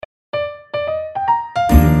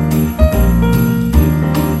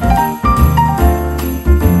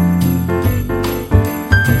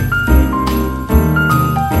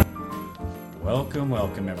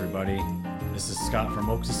welcome everybody. This is Scott from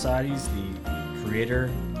Woke Societies, the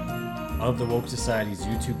creator of the Woke Societies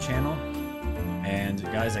YouTube channel. And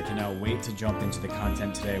guys, I cannot wait to jump into the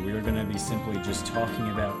content today. We are going to be simply just talking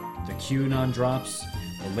about the QAnon drops,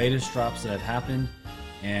 the latest drops that have happened,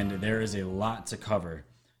 and there is a lot to cover.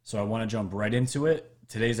 So I want to jump right into it.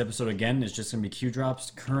 Today's episode, again, is just going to be Q drops,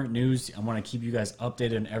 current news. I want to keep you guys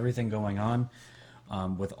updated on everything going on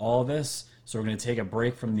with all this. So we're going to take a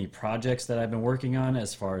break from the projects that I've been working on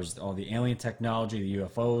as far as all the alien technology, the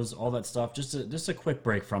UFOs, all that stuff. Just a quick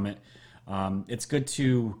break from it. It's good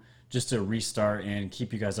to restart and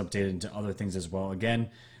keep you guys updated into other things as well. Again,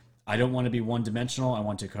 I don't want to be one-dimensional. I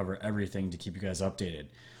want to cover everything to keep you guys updated.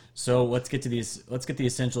 So let's get the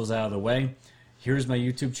essentials out of the way. Here's my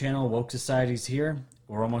YouTube channel, Woke Societies here.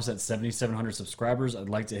 We're almost at 7,700 subscribers. I'd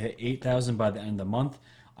like to hit 8,000 by the end of the month.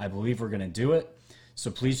 I believe we're going to do it. So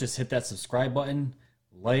please just hit that subscribe button,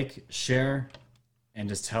 like, share, and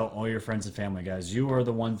just tell all your friends and family, guys. You are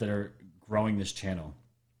the ones that are growing this channel.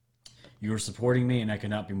 You are supporting me, and I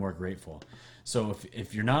cannot be more grateful. So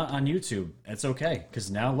if you're not on YouTube, it's okay, because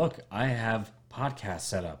now, look, I have podcasts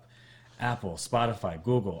set up. Apple, Spotify,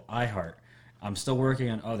 Google, iHeart. I'm still working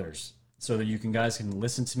on others so that you guys can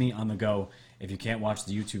listen to me on the go if you can't watch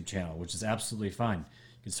the YouTube channel, which is absolutely fine.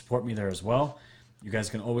 You can support me there as well. You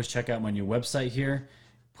guys can always check out my new website here.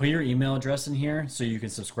 Put your email address in here so you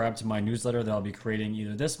can subscribe to my newsletter that I'll be creating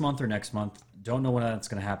either this month or next month. Don't know when that's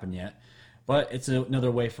going to happen yet. But it's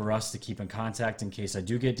another way for us to keep in contact in case I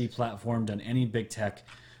do get deplatformed on any big tech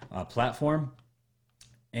platform.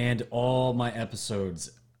 And all my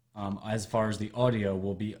episodes, as far as the audio,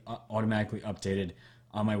 will be automatically updated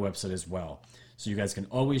on my website as well. So you guys can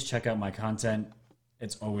always check out my content.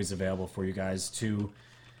 It's always available for you guys to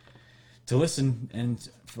listen in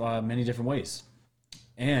many different ways.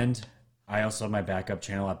 And I also have my backup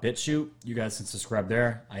channel at BitChute. You guys can subscribe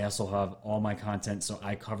there. I also have all my content, so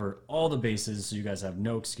I cover all the bases, so you guys have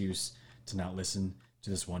no excuse to not listen to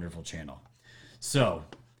this wonderful channel. So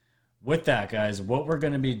with that, guys, what we're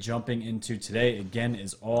going to be jumping into today, again,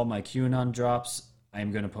 is all my QAnon drops.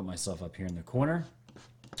 I'm going to put myself up here in the corner.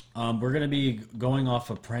 We're going to be going off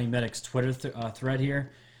of Praying Medic's Twitter thread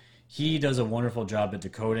here. He does a wonderful job at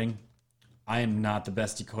decoding. I am not the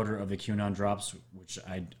best decoder of the QAnon drops, which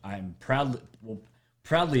I'm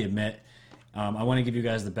proudly admit. I want to give you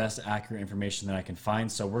guys the best accurate information that I can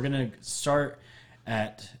find. So we're going to start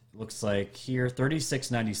at, looks like here,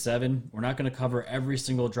 3697. We're not going to cover every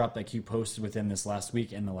single drop that Q posted within this last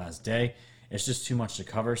week and the last day. It's just too much to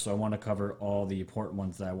cover, so I want to cover all the important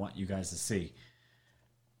ones that I want you guys to see.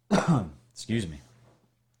 Excuse me.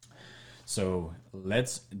 So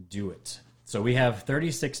let's do it. So we have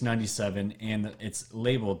 3697, and it's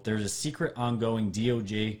labeled, there's a secret ongoing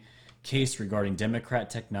DOJ case regarding Democrat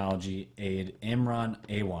technology aide Imran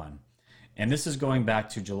Awan. And this is going back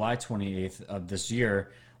to July 28th of this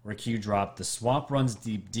year, where Q dropped, the swamp runs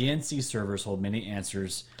deep, DNC servers hold many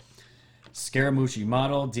answers, Scaramucci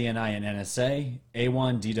model, DNI and NSA,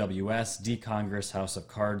 A1, DWS, D Congress, House of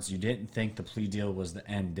Cards. You didn't think the plea deal was the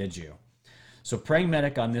end, did you? So Praying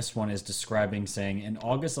Medic on this one is describing, saying, in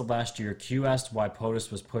August of last year, Q asked why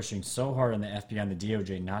POTUS was pushing so hard on the FBI and the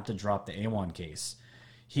DOJ not to drop the A1 case.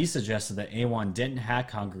 He suggested that A1 didn't hack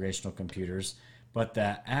congregational computers, but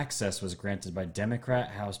that access was granted by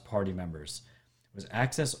Democrat House party members. Was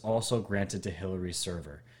access also granted to Hillary's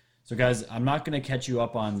server? So guys, I'm not going to catch you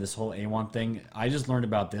up on this whole A1 thing. I just learned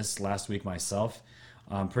about this last week myself.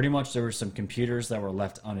 Pretty much there were some computers that were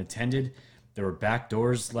left unattended. There were back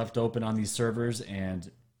doors left open on these servers,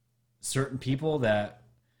 and certain people that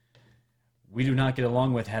we do not get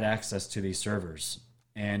along with had access to these servers.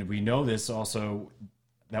 And we know this also,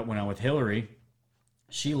 that went on with Hillary.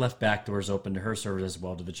 She left back doors open to her servers as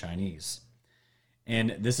well to the Chinese.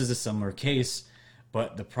 And this is a similar case,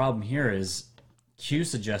 but the problem here is Q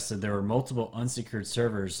suggested there were multiple unsecured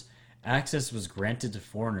servers. Access was granted to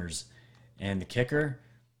foreigners. And the kicker,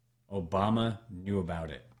 Obama knew about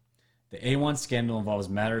it. The A1 scandal involves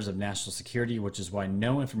matters of national security, which is why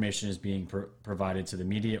no information is being provided to the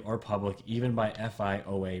media or public, even by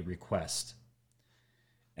FIOA request.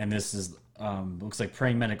 And this is looks like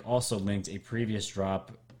Praying Medic also linked a previous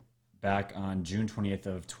drop back on June 20th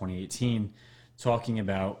of 2018, talking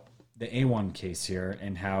about the A1 case here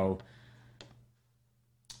and how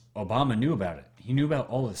Obama knew about it. He knew about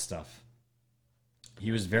all this stuff.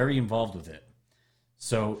 He was very involved with it.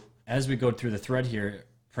 So as we go through the thread here,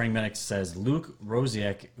 Praying Medic says, Luke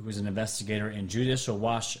Rosiak, who is an investigator in Judicial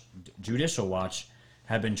Watch,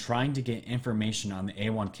 have been trying to get information on the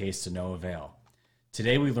A1 case to no avail.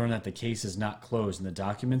 Today we learned that the case is not closed and the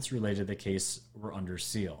documents related to the case were under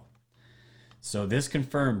seal. So this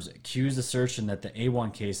confirms Q's assertion that the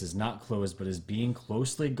A1 case is not closed but is being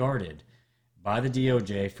closely guarded by the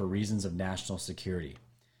DOJ for reasons of national security.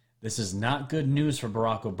 This is not good news for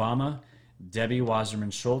Barack Obama, Debbie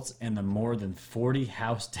Wasserman Schultz, and the more than 40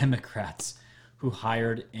 House Democrats who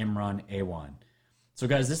hired Imran Awan. So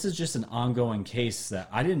guys, this is just an ongoing case that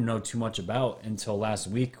I didn't know too much about until last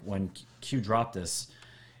week when Q dropped this.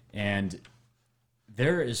 And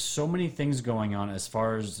there is so many things going on as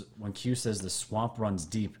far as when Q says the swamp runs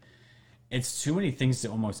deep. It's too many things to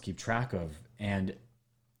almost keep track of. And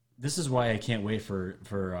this is why I can't wait for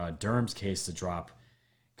Durham's case to drop,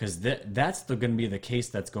 because that's going to be the case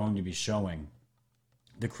that's going to be showing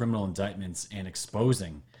the criminal indictments and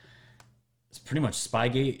exposing it's pretty much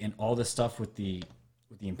Spygate and all this stuff with the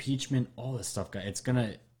impeachment, all this stuff, guys. It's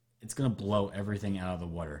gonna blow everything out of the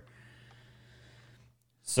water.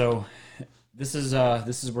 So this is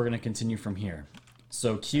we're gonna continue from here.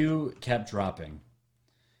 So Q kept dropping.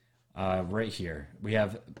 Right here we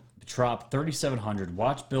have drop 3700.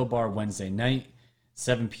 Watch Bill Barr Wednesday night,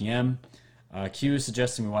 7 p.m. Q is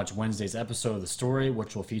suggesting we watch Wednesday's episode of The Story,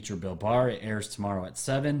 which will feature Bill Barr. It airs tomorrow at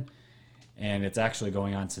 7, and it's actually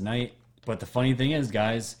going on tonight. But the funny thing is,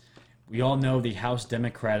 guys, we all know the House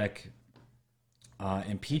Democratic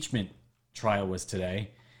impeachment trial was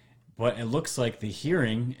today, but it looks like the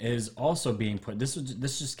hearing is also being put. This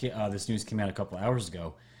news came out a couple hours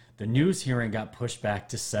ago. The news hearing got pushed back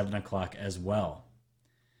to 7 o'clock as well.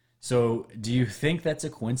 So, do you think that's a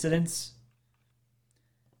coincidence?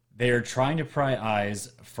 They are trying to pry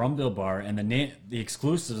eyes from Bill Barr, and the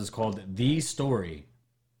exclusive is called The Story.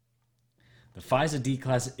 The FISA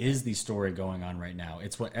D-Class is the story going on right now.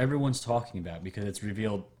 It's what everyone's talking about because it's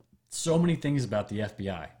revealed so many things about the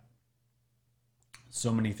FBI.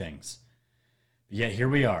 So many things. But yet here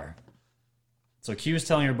we are. So Q is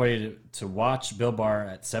telling everybody to watch Bill Barr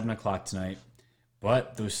at 7 o'clock tonight.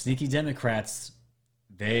 But those sneaky Democrats,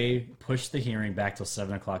 they pushed the hearing back till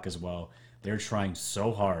 7 o'clock as well. They're trying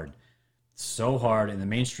so hard, and the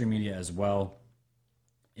mainstream media as well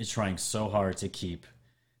is trying so hard to keep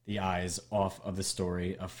the eyes off of the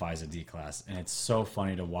story of FISA D-Class. And it's so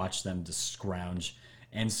funny to watch them just scrounge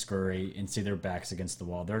and scurry and see their backs against the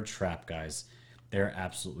wall. They're trapped, guys. They're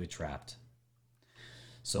absolutely trapped.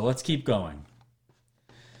 So let's keep going.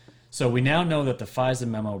 So we now know that the FISA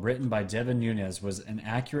memo written by Devin Nunes was an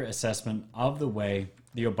accurate assessment of the way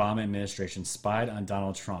the Obama administration spied on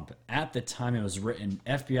Donald Trump. At the time it was written,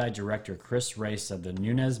 FBI Director Chris Wray said the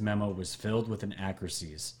Nunes memo was filled with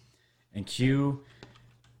inaccuracies. And Q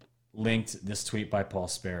linked this tweet by Paul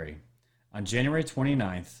Sperry. On January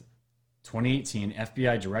 29th, 2018,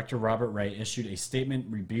 FBI Director Robert Ray issued a statement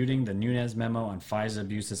rebuting the Nunes memo on FISA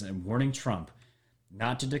abuses and warning Trump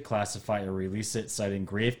not to declassify or release it, citing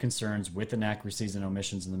grave concerns with inaccuracies and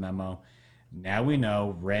omissions in the memo. Now we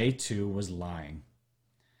know Ray, too, was lying.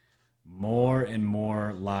 More and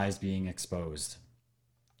more lies being exposed.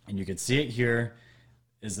 And you can see it here.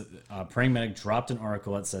 Praying Medic dropped an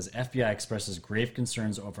article that says FBI expresses grave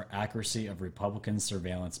concerns over accuracy of Republican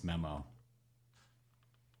surveillance memo.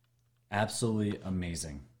 Absolutely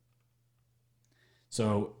amazing.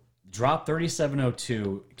 So, drop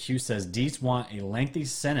 3702, Q says Deets want a lengthy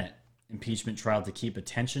Senate impeachment trial to keep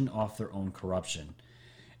attention off their own corruption.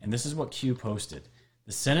 And this is what Q posted.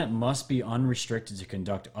 The Senate must be unrestricted to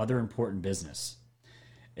conduct other important business.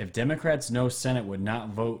 If Democrats know Senate would not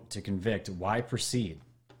vote to convict, why proceed?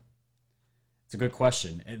 It's a good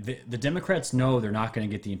question. The Democrats know they're not going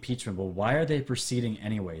to get the impeachment, but why are they proceeding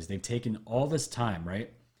anyways? They've taken all this time, right?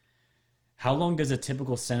 How long does a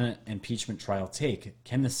typical Senate impeachment trial take?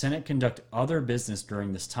 Can the Senate conduct other business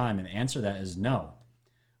during this time? And the answer to that is no.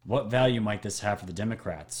 What value might this have for the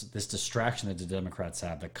Democrats? This distraction that the Democrats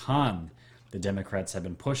have, the con the Democrats have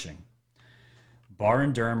been pushing. Barr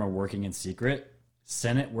and Durham are working in secret,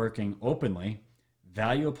 Senate working openly,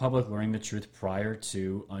 value of public learning the truth prior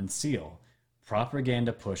to unseal.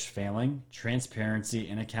 Propaganda push failing, transparency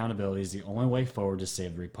and accountability is the only way forward to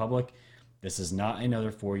save the republic. This is not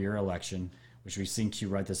another 4-year election, which we've seen Q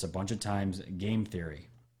write this a bunch of times, game theory.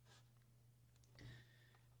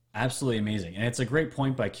 Absolutely amazing. And it's a great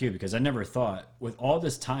point by Q because I never thought, with all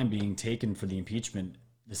this time being taken for the impeachment,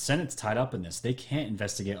 the Senate's tied up in this. They can't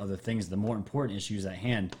investigate other things, the more important issues at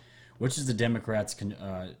hand, which is the Democrats'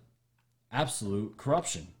 absolute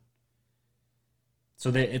corruption. So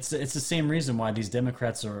it's the same reason why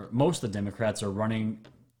most of the Democrats are running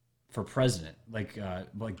for president, like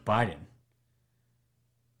Biden.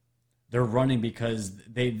 They're running because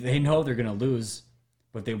they know they're going to lose,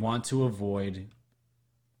 but they want to avoid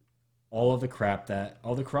all the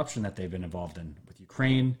corruption that they've been involved in with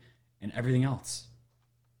Ukraine and everything else.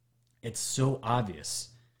 It's so obvious.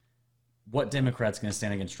 What Democrat's going to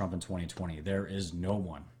stand against Trump in 2020? There is no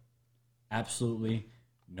one. Absolutely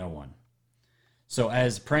no one. So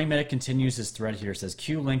as Praying Medic continues his thread here, it says,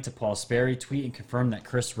 Q link to Paul Sperry, tweet and confirm that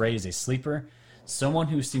Chris Wray is a sleeper. Someone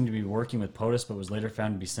who seemed to be working with POTUS but was later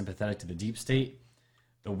found to be sympathetic to the deep state.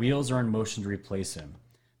 The wheels are in motion to replace him.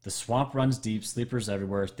 The swamp runs deep, sleepers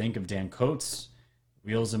everywhere. Think of Dan Coates.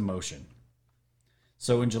 Wheels in motion.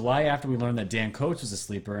 So in July, after we learned that Dan Coates was a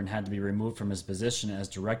sleeper and had to be removed from his position as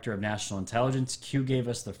Director of National Intelligence, Q gave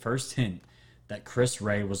us the first hint that Chris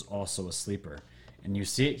Wray was also a sleeper. And you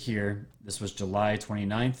see it here. This was July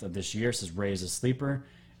 29th of this year. It says Ray is a sleeper.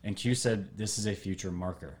 And Q said this is a future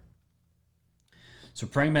marker. So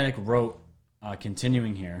Praying Medic wrote,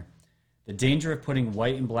 continuing here, the danger of putting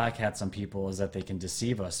white and black hats on people is that they can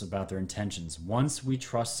deceive us about their intentions. Once we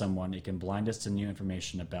trust someone, it can blind us to new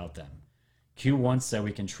information about them. Q once said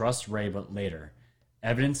we can trust Ray, but later,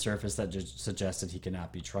 evidence surfaced that suggested he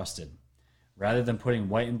cannot be trusted. Rather than putting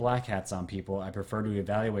white and black hats on people, I prefer to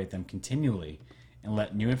evaluate them continually and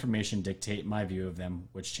let new information dictate my view of them,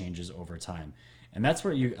 which changes over time. And that's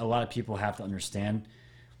where a lot of people have to understand.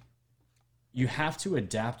 You have to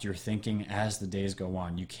adapt your thinking as the days go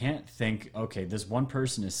on. You can't think, okay, this one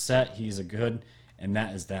person is set, he's a good, and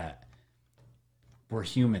that is that. We're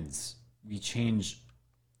humans. We change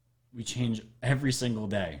every single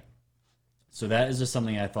day. So that is just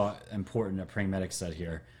something I thought important that Praying Medic said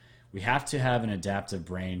here. We have to have an adaptive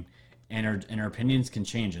brain, and our opinions can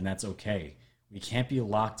change, and that's okay. We can't be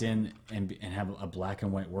locked in and have a black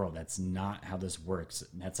and white world. That's not how this works.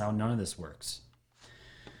 That's how none of this works.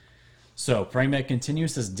 So, Praying Medic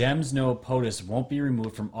continues, says, Dems know POTUS won't be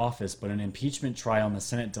removed from office, but an impeachment trial in the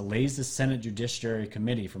Senate delays the Senate Judiciary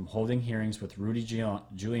Committee from holding hearings with Rudy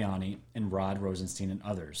Giuliani and Rod Rosenstein and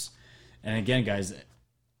others. And again, guys,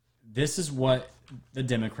 this is what the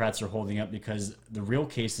Democrats are holding up because the real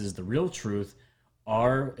cases, the real truth,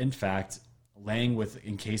 are, in fact, laying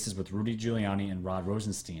in cases with Rudy Giuliani and Rod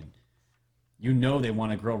Rosenstein. You know they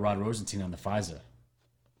want to grow Rod Rosenstein on the FISA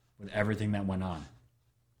with everything that went on.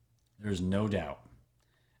 There's no doubt.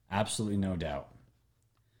 Absolutely no doubt.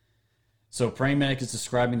 So Praying Medic is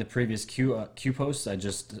describing the previous Q posts I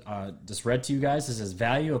just read to you guys. It says,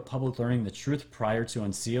 value of public learning the truth prior to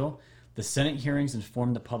unseal. The Senate hearings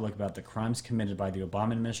informed the public about the crimes committed by the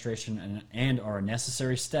Obama administration and are a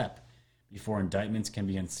necessary step before indictments can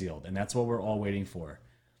be unsealed. And that's what we're all waiting for,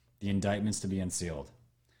 the indictments to be unsealed.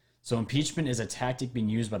 So impeachment is a tactic being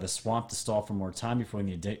used by the swamp to stall for more time before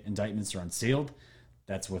the indictments are unsealed.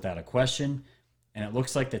 That's without a question. And it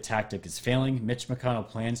looks like the tactic is failing. Mitch McConnell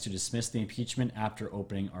plans to dismiss the impeachment after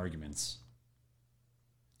opening arguments.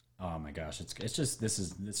 Oh my gosh,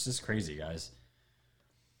 it's just crazy, guys.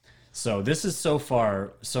 So this is so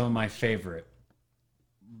far some of my favorite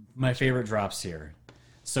drops here.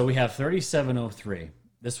 So we have 3703.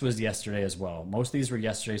 This was yesterday as well. Most of these were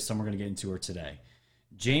yesterday. Some we're going to get into are today.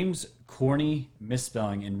 James Corney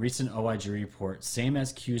misspelling in recent OIG report, same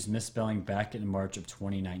as Q's misspelling back in March of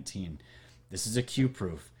 2019. This is a Q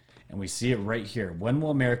proof, and we see it right here. When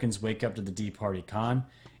will Americans wake up to the D Party con?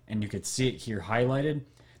 And you could see it here highlighted.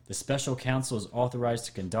 The special counsel is authorized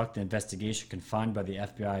to conduct the investigation confined by the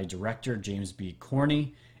FBI Director, James B.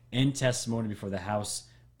 Corney, in testimony before the House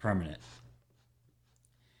Permanent.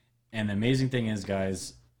 And the amazing thing is,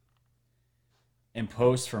 guys, in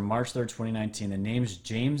post from March 3rd, 2019, the names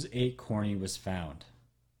James A. Corney was found.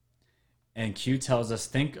 And Q tells us,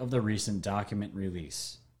 think of the recent document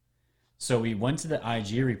release. So we went to the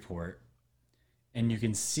IG report, and you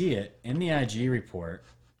can see it in the IG report.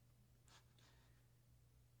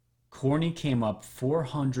 Corney came up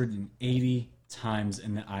 480 times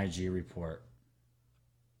in the IG report.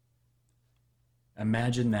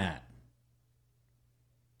 Imagine that.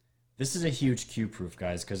 This is a huge Q proof,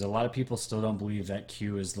 guys, because a lot of people still don't believe that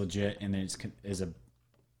Q is legit and is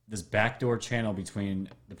this backdoor channel between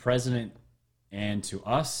the president and to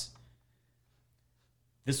us.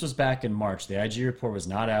 This was back in March. The IG report was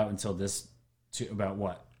not out until a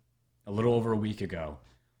little over a week ago.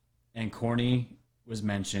 And Corney was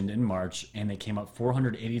mentioned in March, and they came up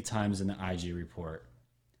 480 times in the IG report.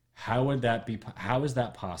 How is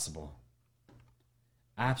that possible?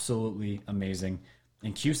 Absolutely amazing.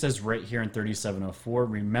 And Q says right here in 3704,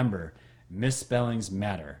 remember, misspellings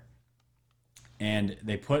matter. And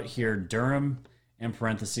they put here Durham in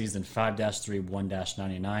parentheses and 5-3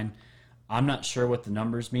 1-99. I'm not sure what the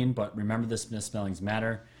numbers mean, but remember this, misspellings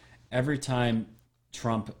matter. Every time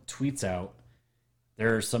Trump tweets out,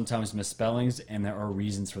 there are sometimes misspellings, and there are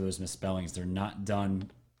reasons for those misspellings. They're not done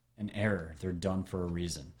in error. They're done for a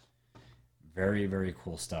reason. Very, very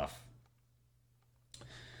cool stuff.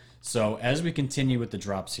 So as we continue with the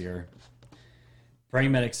drops here,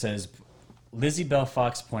 Praying Medic says, Lizzie Bell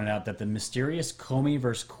Fox pointed out that the mysterious Comey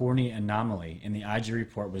versus Corny anomaly in the IG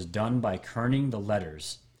report was done by kerning the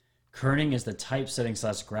letters. Kerning is the typesetting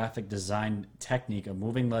 / graphic design technique of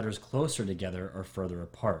moving letters closer together or further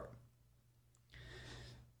apart.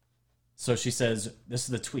 So she says, this is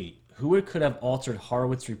the tweet. Who could have altered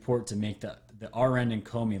Horowitz's report to make the RN in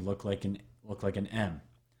Comey look like an M?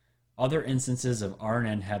 Other instances of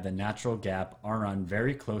RN have the natural gap RN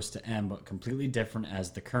very close to M, but completely different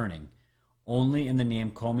as the kerning. Only in the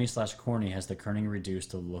name Comey / Corny has the kerning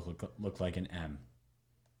reduced to look like an M.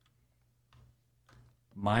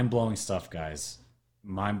 Mind-blowing stuff, guys.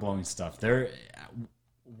 Mind-blowing stuff.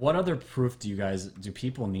 What other proof do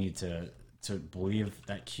people need to believe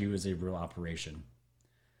that Q is a real operation?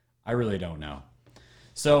 I really don't know.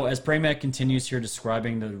 So as Praymac continues here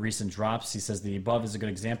describing the recent drops, he says the above is a good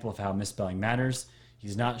example of how misspelling matters.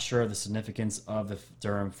 He's not sure of the significance of the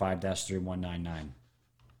Durham 5-3199.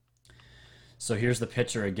 So here's the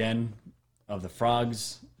picture again of the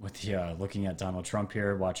frogs with the looking at Donald Trump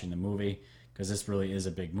here, watching the movie, because this really is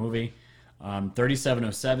a big movie.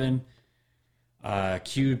 3707,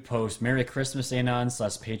 Q post Merry Christmas Anon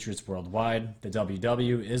 / Patriots Worldwide. The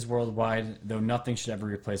WW is worldwide, though nothing should ever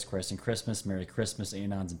replace Christ and Christmas. Merry Christmas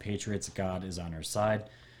Anons and Patriots. God is on our side,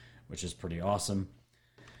 which is pretty awesome.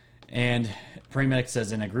 And Premedic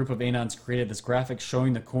says, in a group of Anons created this graphic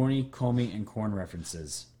showing the Corny, Comey, and Corn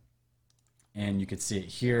references. And you can see it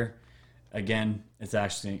here. Again, it's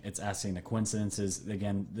asking the coincidences.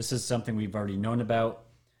 Again, this is something we've already known about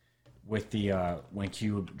with the when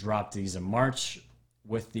Q dropped these in March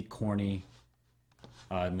with the Corny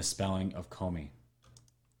misspelling of Comey.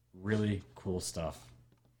 Really cool stuff.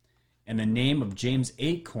 And the name of James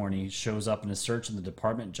 8 Corny shows up in a search on the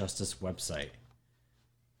Department of Justice website.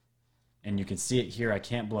 And you can see it here. I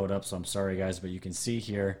can't blow it up, so I'm sorry, guys, but you can see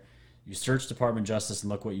here. You search Department of Justice and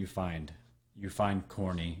look what you find. You find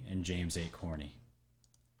Corny and James 8 Corny.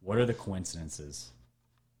 What are the coincidences?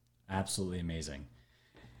 Absolutely amazing.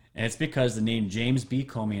 And it's because the name James B.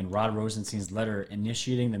 Comey in Rod Rosenstein's letter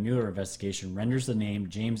initiating the Mueller investigation renders the name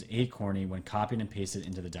James 8 Corny when copied and pasted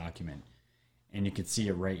into the document. And you can see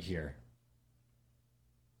it right here.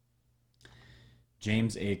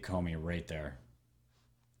 James 8 Comey right there.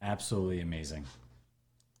 Absolutely amazing.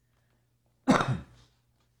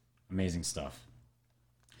 Amazing stuff.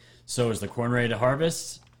 So is the corn ready to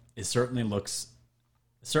harvest? It certainly looks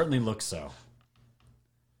so.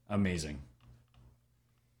 Amazing.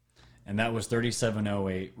 And that was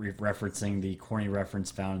 3708, referencing the Corny reference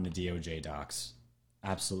found in the DOJ docs.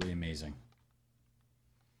 Absolutely amazing.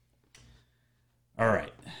 All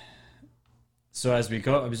right. So as we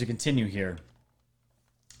continue here,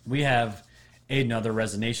 we have another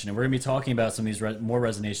resignation, and we're going to be talking about some of these more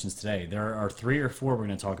resignations today. There are 3 or 4 we're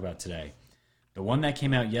going to talk about today. The one that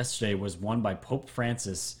came out yesterday was one by Pope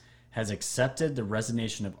Francis has accepted the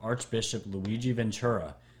resignation of Archbishop Luigi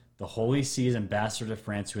Ventura, the Holy See's ambassador to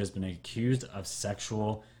France, who has been accused of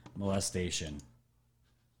sexual molestation.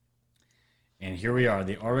 And here we are.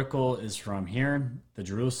 The article is from here, the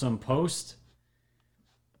Jerusalem Post.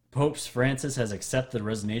 Pope Francis has accepted the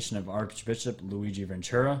resignation of Archbishop Luigi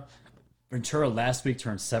Ventura. Ventura last week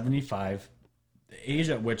turned 75, the age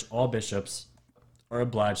at which all bishops are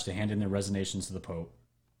obliged to hand in their resignations to the Pope.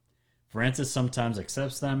 Francis sometimes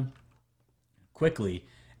accepts them quickly,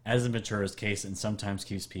 as in Ventura's case, and sometimes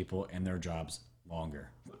keeps people in their jobs longer.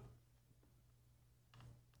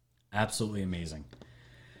 Absolutely amazing.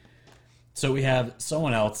 So we have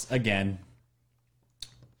someone else, again,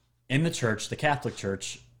 in the church, the Catholic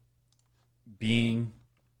Church, being,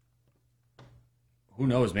 who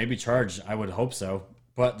knows, maybe charged. I would hope so,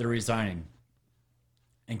 but they're resigning.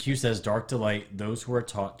 And Q says, dark delight, those who are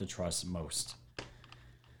taught to trust most.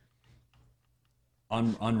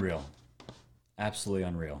 Unreal. Absolutely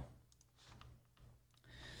unreal.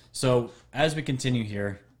 So as we continue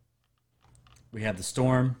here, we have the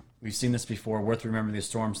storm. We've seen this before. Worth remembering the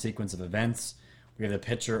storm sequence of events. We have the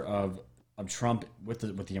picture of Trump with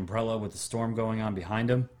the umbrella with the storm going on behind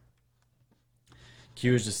him.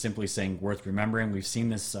 Q is just simply saying worth remembering. We've seen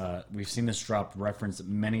this drop referenced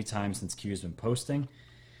many times since Q has been posting.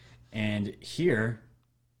 And here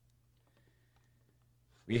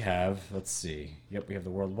we have, let's see. Yep, we have the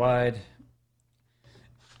worldwide.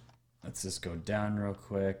 Let's just go down real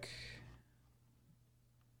quick.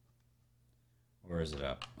 Where is it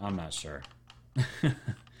up? I'm not sure.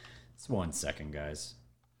 It's 1 second, guys.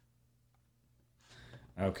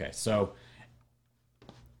 Okay, so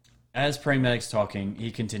as Praying Medic's talking, he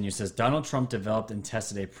continues, says, Donald Trump developed and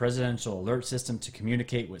tested a presidential alert system to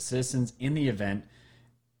communicate with citizens in the event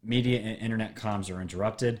media and internet comms are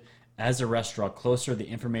interrupted. As arrests draw closer, the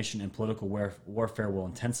information and political warfare will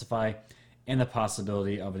intensify, and the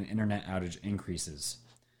possibility of an internet outage increases.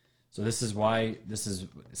 So this is why it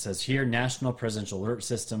says here, National Presidential Alert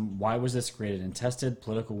System. Why was this created and tested?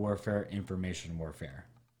 Political warfare, information warfare.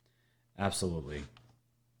 Absolutely.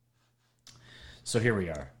 So here we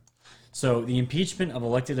are. So the impeachment of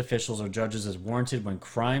elected officials or judges is warranted when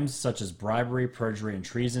crimes such as bribery, perjury, and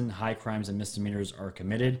treason, high crimes and misdemeanors are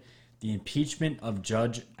committed. The impeachment of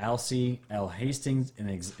Judge Alcee L. Hastings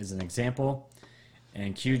is an example.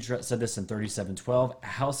 And Q said this in 3712.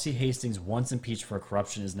 Alcee Hastings, once impeached for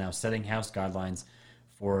corruption, is now setting House guidelines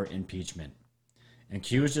for impeachment. And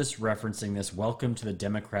Q is just referencing this. Welcome to the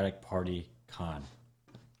Democratic Party con.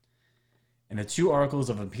 And the 2 articles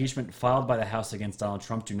of impeachment filed by the House against Donald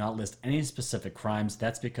Trump do not list any specific crimes.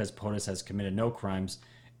 That's because POTUS has committed no crimes.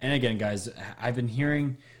 And again, guys, I've been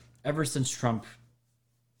hearing ever since Trump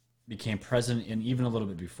became president, and even a little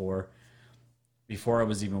bit before I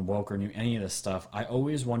was even woke or knew any of this stuff, I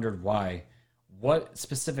always wondered why. What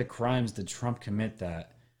specific crimes did Trump commit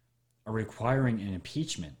that are requiring an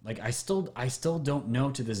impeachment? Like, I still don't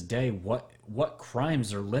know to this day what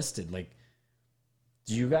crimes are listed. Like,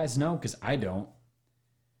 do you guys know? Because I don't.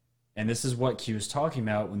 And this is what Q is talking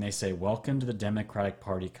about when they say, welcome to the Democratic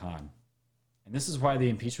Party con. And this is why the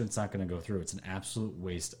impeachment's not going to go through. It's an absolute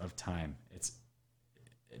waste of time.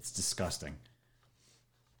 It's disgusting.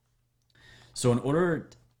 So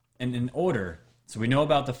so we know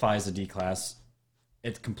about the FISA D-class.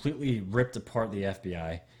 It completely ripped apart the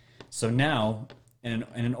FBI. So now, in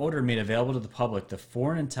an order made available to the public, the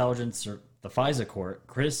Foreign Intelligence, or the FISA court,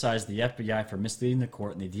 criticized the FBI for misleading the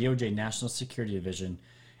court and the DOJ National Security Division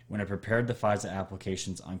when it prepared the FISA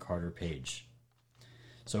applications on Carter Page.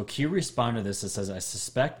 So Q responded to this. It says, I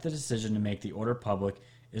suspect the decision to make the order public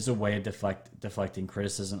is a way of deflecting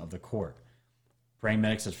criticism of the court. Praying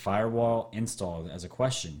Medic said, firewall installed as a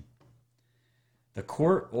question. The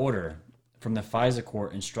court order from the FISA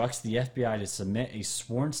court instructs the FBI to submit a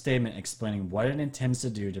sworn statement explaining what it intends to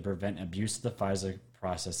do to prevent abuse of the FISA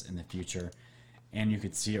process in the future. And you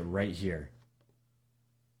could see it right here.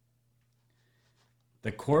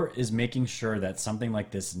 The court is making sure that something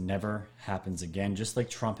like this never happens again, just like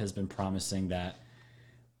Trump has been promising that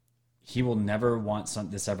he will never want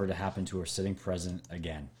this ever to happen to a sitting president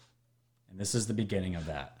again. And this is the beginning of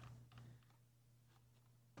that.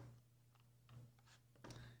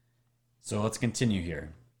 So let's continue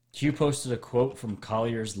here. Q posted a quote from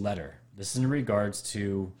Collier's letter. This is in regards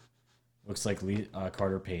to, looks like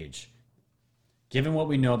Carter Page. Given what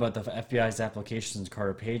we know about the FBI's applications to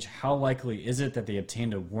Carter Page, how likely is it that they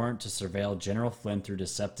obtained a warrant to surveil General Flynn through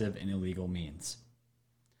deceptive and illegal means?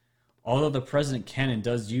 Although the president can and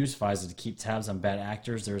does use FISA to keep tabs on bad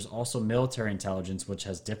actors, there is also military intelligence which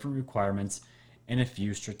has different requirements and a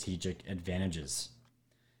few strategic advantages.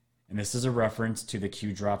 And this is a reference to the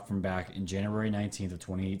Q drop from back in January 19th of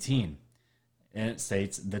 2018. And it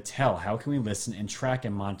states, the tell, how can we listen and track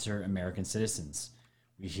and monitor American citizens?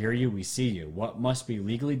 We hear you, we see you. What must we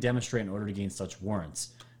legally demonstrate in order to gain such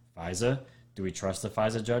warrants? FISA? Do we trust the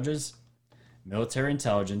FISA judges? Military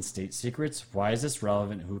intelligence, state secrets. Why is this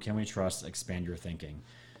relevant? Who can we trust? Expand your thinking.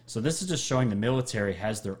 So this is just showing the military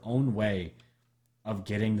has their own way of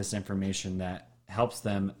getting this information that helps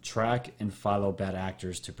them track and follow bad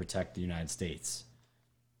actors to protect the United States.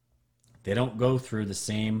 They don't go through the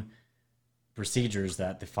same procedures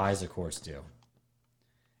that the FISA courts do.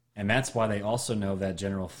 And that's why they also know that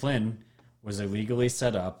General Flynn was illegally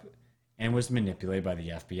set up and was manipulated by the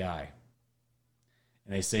FBI.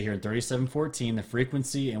 And they say here in 3714, the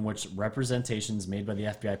frequency in which representations made by the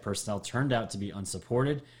FBI personnel turned out to be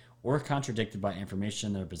unsupported or contradicted by information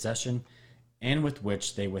in their possession, and with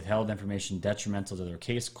which they withheld information detrimental to their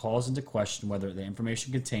case, calls into question whether the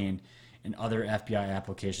information contained in other FBI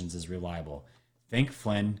applications is reliable. Think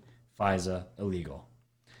Flynn, FISA, illegal.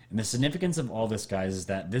 And the significance of all this, guys, is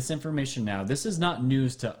that this information now, this is not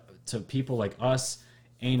news to people like us,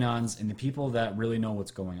 Anons, and the people that really know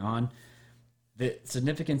what's going on. The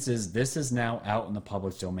significance is this is now out in the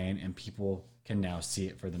public domain and people can now see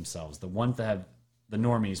it for themselves. The ones that have, the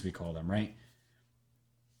normies we call them, right?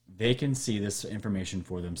 They can see this information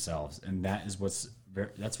for themselves, and that's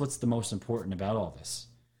what's the most important about all this.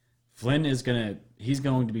 Flynn he's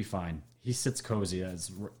going to be fine. He sits cozy,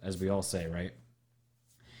 as we all say, right?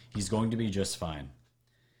 He's going to be just fine.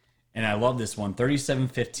 And I love this one,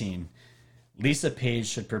 3715. Lisa Page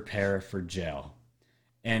should prepare for jail.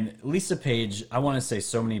 And Lisa Page, I want to say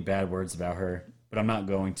so many bad words about her, but I'm not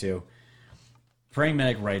going to. Praying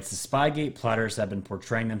Medic writes, the Spygate plotters have been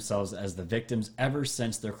portraying themselves as the victims ever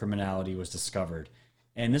since their criminality was discovered.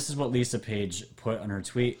 And this is what Lisa Page put on her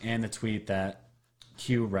tweet and the tweet that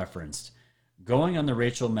Q referenced. Going on the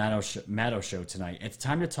Rachel Maddow show tonight, it's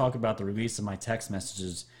time to talk about the release of my text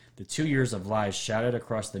messages, the 2 years of lies shouted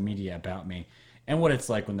across the media about me, and what it's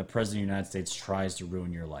like when the President of the United States tries to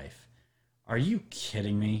ruin your life. Are you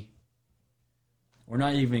kidding me? We're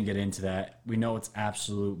not even going to get into that. We know it's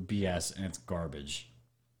absolute BS and it's garbage.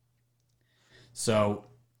 So,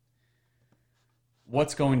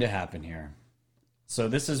 what's going to happen here? So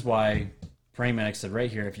this is why Praying Medic said right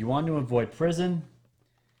here, if you want to avoid prison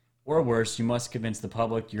or worse, you must convince the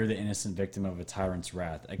public you're the innocent victim of a tyrant's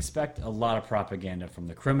wrath. Expect a lot of propaganda from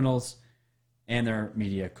the criminals and their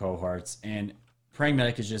media cohorts. And Praying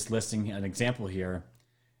Medic is just listing an example here.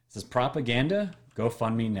 It says propaganda,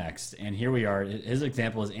 GoFundMe next. And here we are. His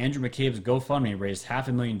example is Andrew McCabe's GoFundMe raised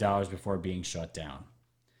 $500,000 before being shut down.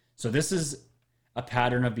 So this is a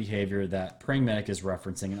pattern of behavior that Praying Medic is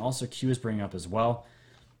referencing, and also Q is bringing up as well,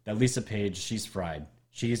 that Lisa Page, she's fried.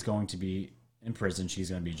 She's going to be in prison. She's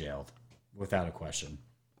going to be jailed, without a question.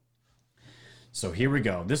 So here we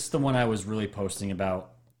go. This is the one I was really posting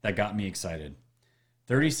about that got me excited.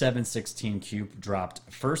 3716 Q dropped.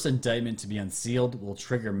 First indictment to be unsealed will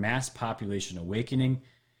trigger mass population awakening.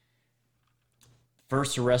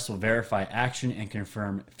 First arrest will verify action and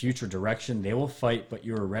confirm future direction. They will fight, but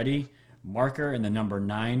you are ready. Marker and the number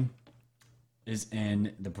 9 is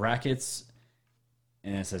in the brackets,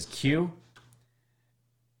 and it says Q.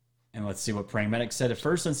 And let's see what Praying Medic said. A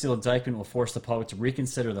first unsealed indictment will force the public to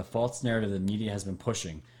reconsider the false narrative the media has been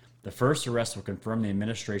pushing. The first arrest will confirm the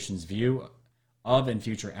administration's view of and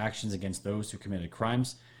future actions against those who committed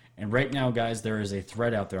crimes. And right now, guys, there is a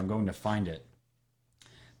thread out there. I'm going to find it.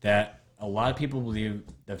 That a lot of people believe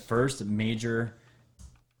the first major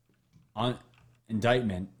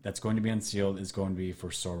indictment that's going to be unsealed is going to be for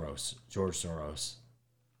Soros, George Soros.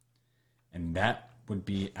 And that would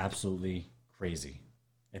be absolutely crazy.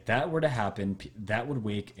 If that were to happen, that would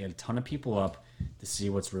wake a ton of people up to see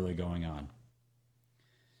what's really going on.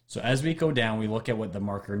 So as we go down, we look at what the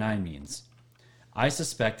marker 9 means. I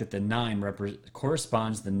suspect that the 9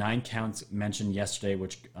 corresponds to the 9 counts mentioned yesterday,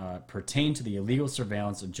 which pertain to the illegal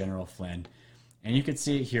surveillance of General Flynn. And you can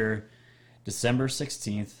see it here, December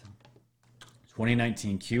 16th,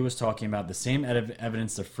 2019, Q was talking about the same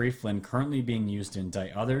evidence of Free Flynn currently being used to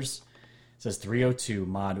indict others. It says 302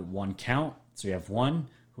 mod 1 count. So you have 1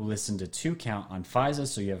 who listened to 2 count on FISA.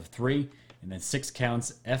 So you have 3. And then 6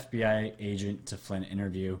 counts FBI agent to Flynn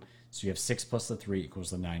interview. So you have 6 plus the 3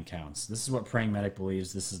 equals the 9 counts. This is what Praying Medic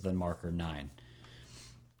believes. This is the marker 9.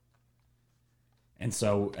 And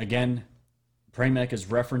so again, Praying Medic is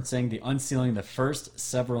referencing the unsealing the first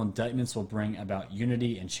several indictments will bring about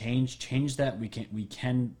unity and change that we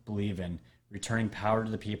can believe in, returning power to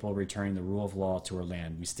the people, returning the rule of law to our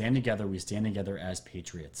land. We stand together as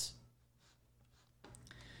patriots.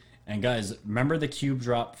 And guys, remember the cube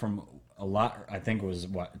drop from a lot, I think it was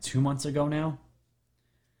 2 months ago now,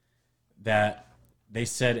 that they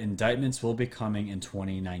said indictments will be coming in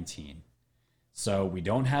 2019. So we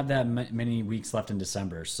don't have that many weeks left in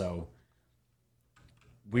December. So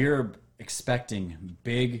we're expecting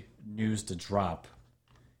big news to drop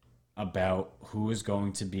about who is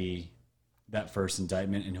going to be that first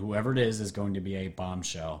indictment, and whoever it is going to be a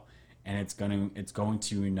bombshell, and it's going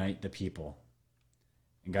to unite the people.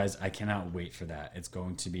 And guys, I cannot wait for that. It's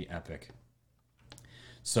going to be epic.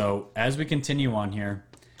 So as we continue on here,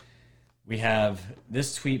 we have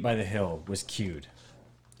this tweet by The Hill was queued.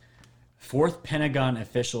 4th Pentagon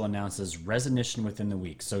official announces resignation within the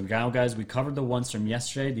week. So now, guys, we covered the ones from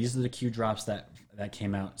yesterday. These are the Q drops that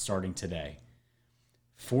came out starting today.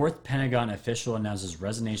 4th Pentagon official announces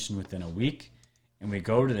resignation within a week. And we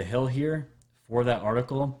go to The Hill here for that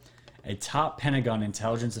article. A top Pentagon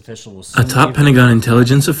intelligence official will soon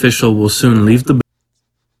leave the...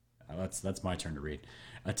 That's my turn to read.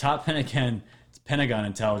 A top Pentagon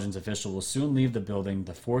intelligence official will soon leave the building.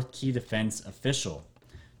 The 4th key defense official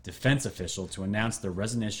to announce their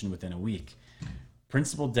resignation within a week.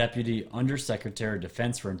 Principal Deputy Undersecretary of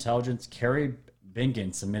Defense for Intelligence Carrie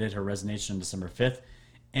Bingen submitted her resignation on December 5th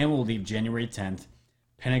and will leave January 10th.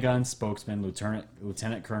 Pentagon spokesman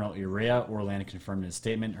Lieutenant Colonel Uriah Orland confirmed in a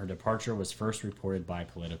statement her departure was first reported by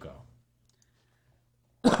Politico.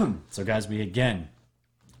 So guys, we again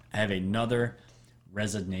have another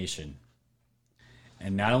resignation.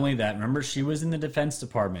 And not only that, remember she was in the Defense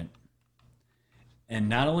Department. And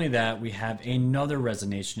not only that, we have another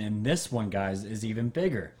resignation, and this one, guys, is even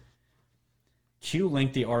bigger.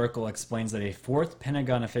 Q-Link, the article, explains that a 4th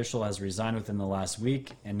Pentagon official has resigned within the last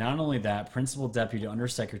week, and not only that, Principal Deputy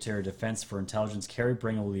Undersecretary of Defense for Intelligence Carrie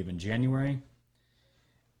Bringen will leave in January.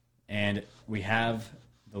 And we have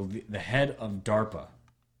the head of DARPA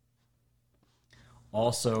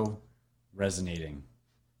also resigning.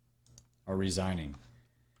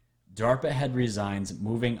 DARPA head resigns,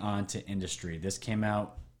 moving on to industry. This came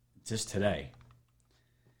out just today.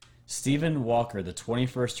 Stephen Walker, the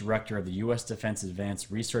 21st director of the U.S. Defense Advanced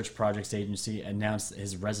Research Projects Agency, announced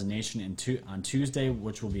his resignation on Tuesday,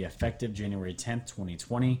 which will be effective January 10th,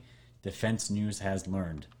 2020, Defense News has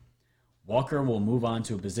learned. Walker will move on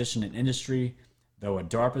to a position in industry, though a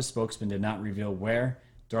DARPA spokesman did not reveal where.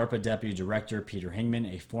 DARPA Deputy Director Peter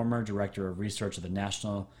Hingman, a former director of research of the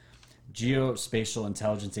National Geospatial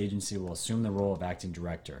Intelligence Agency, will assume the role of acting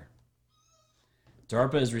director.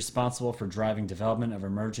 DARPA is responsible for driving development of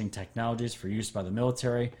emerging technologies for use by the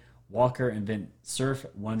military. Walker and Vint Cerf,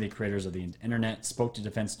 one of the creators of the internet, spoke to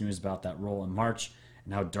Defense News about that role in March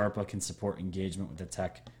and how DARPA can support engagement with the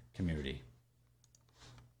tech community.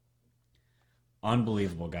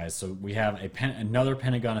 Unbelievable, guys. So we have another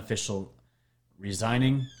Pentagon official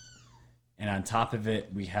resigning, and on top of it,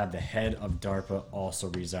 we have the head of DARPA also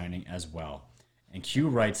resigning as well. And Q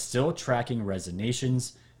writes, still tracking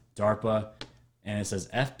resignations, DARPA, and it says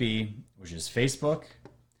FB, which is Facebook.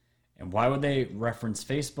 And why would they reference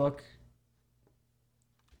Facebook?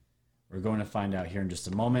 We're going to find out here in just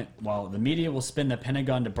a moment. While the media will spin the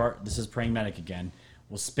Pentagon this is Praying Medic again,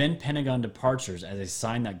 will spin Pentagon departures as a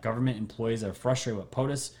sign that government employees are frustrated with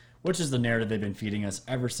POTUS, which is the narrative they've been feeding us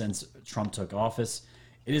ever since Trump took office.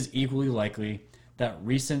 It is equally likely that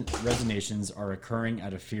recent resignations are occurring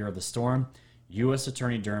out of fear of the storm. U.S.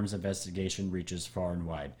 Attorney Durham's investigation reaches far and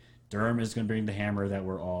wide. Durham is going to bring the hammer that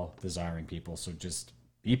we're all desiring, people. So just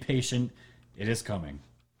be patient. It is coming.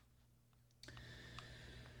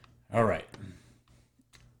 All right.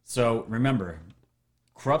 So remember,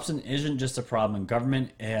 corruption isn't just a problem in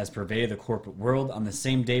government. It has pervaded the corporate world. On the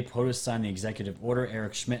same day POTUS signed the executive order,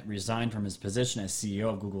 Eric Schmidt resigned from his position as CEO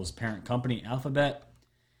of Google's parent company, Alphabet.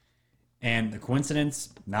 And the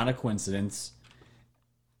coincidence? Not a coincidence.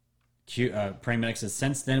 Praying Medic says,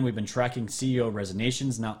 since then, we've been tracking CEO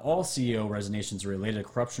resignations. Not all CEO resignations are related to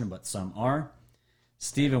corruption, but some are.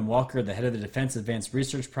 Stephen Walker, the head of the Defense Advanced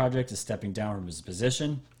Research Project, is stepping down from his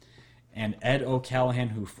position. And Ed O'Callaghan,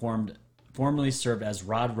 who formerly served as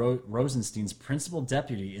Rod Rosenstein's principal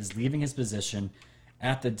deputy, is leaving his position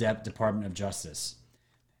at the Department of Justice.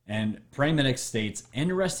 And Praying Medic states,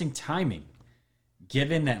 interesting timing,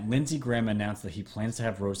 given that Lindsey Graham announced that he plans to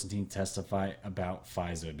have Rosenstein testify about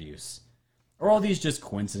FISA abuse. Are all these just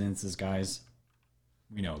coincidences, guys?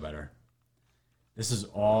 We know better. This is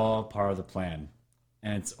all part of the plan,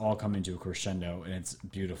 and it's all coming to a crescendo, and it's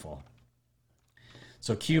beautiful.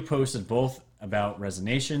 So Q posted both about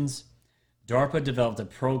resignations. DARPA developed a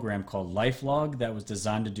program called LifeLog that was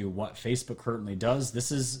designed to do what Facebook currently does. This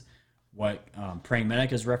is what Praying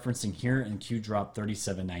Medic is referencing here in Q Drop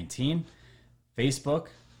 3719. Facebook.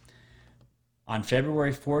 On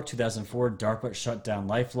February 4, 2004, DARPA shut down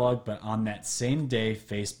LifeLog, but on that same day,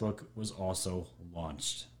 Facebook was also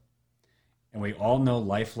launched. And we all know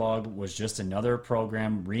LifeLog was just another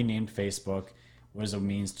program renamed Facebook, was a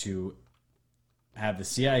means to have the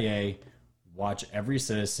CIA watch every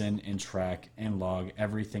citizen and track and log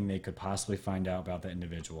everything they could possibly find out about that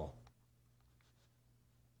individual.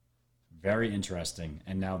 Very interesting.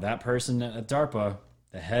 And now that person at DARPA,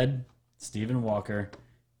 the head, Stephen Walker,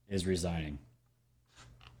 is resigning.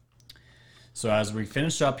 So as we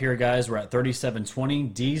finish up here, guys, we're at 3720.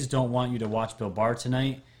 D's don't want you to watch Bill Barr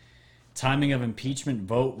tonight. Timing of impeachment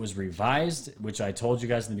vote was revised, which I told you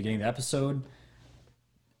guys in the beginning of the episode.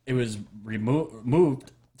 It was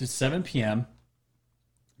moved to 7 p.m.,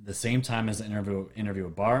 the same time as the interview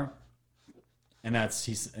with Barr. And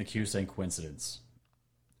he's accused of coincidence.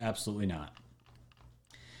 Absolutely not.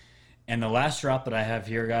 And the last drop that I have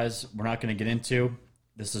here, guys, we're not going to get into.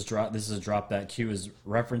 This is a drop that Q is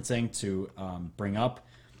referencing to bring up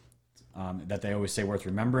that they always say worth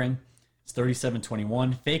remembering. It's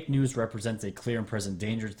 3721. Fake news represents a clear and present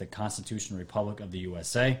danger to the Constitutional Republic of the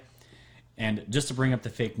USA. And just to bring up the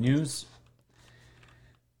fake news,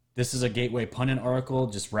 this is a Gateway Pundit article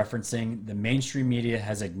just referencing the mainstream media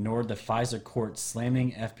has ignored the FISA court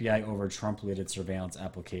slamming FBI over Trump-related surveillance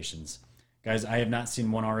applications. Guys, I have not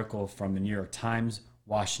seen one article from the New York Times,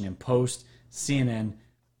 Washington Post, CNN.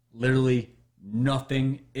 Literally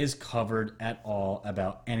nothing is covered at all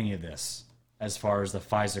about any of this as far as the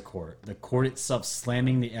FISA court. The court itself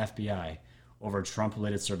slamming the FBI over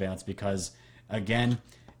Trump-related surveillance because, again,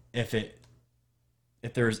 if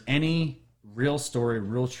there's any real story,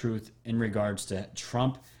 real truth in regards to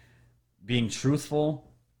Trump being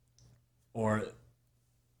truthful or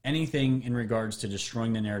anything in regards to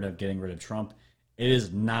destroying the narrative, getting rid of Trump, It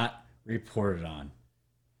is not reported on.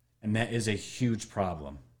 And that is a huge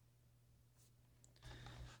problem.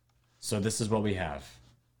 So this is what we have.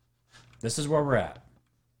 This is where we're at.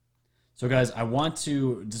 So guys, I want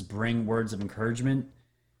to just bring words of encouragement.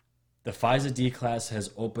 The FISA D class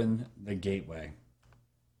has opened the gateway.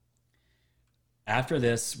 After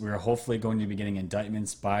this, we're hopefully going to be getting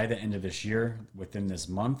indictments by the end of this year, within this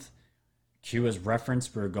month. Q as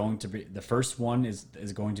reference, we're going to be, the first one is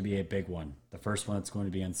going to be a big one. The first one that's going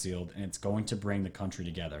to be unsealed, and it's going to bring the country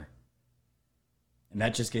together. And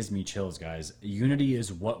that just gives me chills, guys. Unity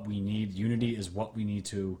is what we need. Unity is what we need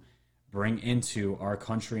to bring into our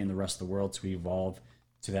country and the rest of the world to evolve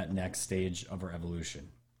to that next stage of our evolution.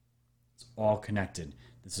 It's all connected.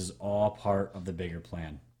 This is all part of the bigger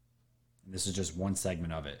plan. And this is just one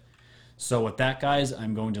segment of it. So with that, guys,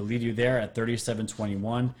 I'm going to leave you there at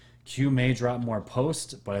 37:21. Q may drop more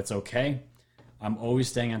posts, but it's okay. I'm always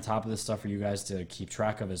staying on top of this stuff for you guys to keep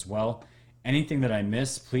track of as well. Anything that I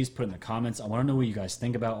miss, please put in the comments. I want to know what you guys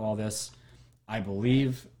think about all this. I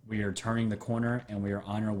believe we are turning the corner and we are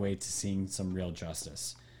on our way to seeing some real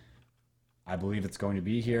justice. I believe it's going to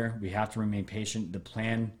be here. We have to remain patient.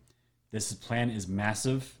 This plan is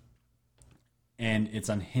massive, and it's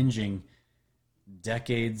unhinging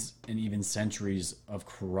decades and even centuries of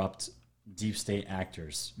corrupt deep state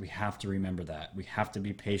actors. We have to remember that. We have to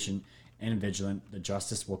be patient and vigilant. The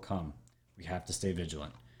justice will come. We have to stay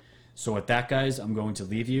vigilant. So with that, guys, I'm going to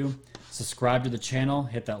leave you. Subscribe to the channel.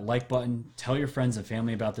 Hit that like button. Tell your friends and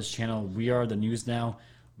family about this channel. We are the news now.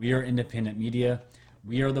 We are independent media.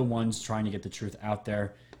 We are the ones trying to get the truth out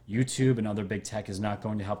there. YouTube and other big tech is not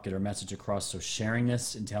going to help get our message across. So sharing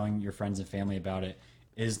this and telling your friends and family about it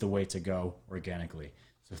is the way to go organically.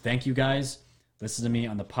 So thank you, guys. Listen to me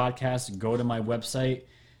on the podcast. Go to my website.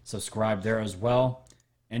 Subscribe there as well.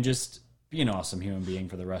 And just be an awesome human being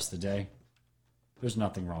for the rest of the day. There's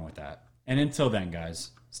nothing wrong with that. And until then, guys,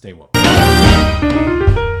 stay woke.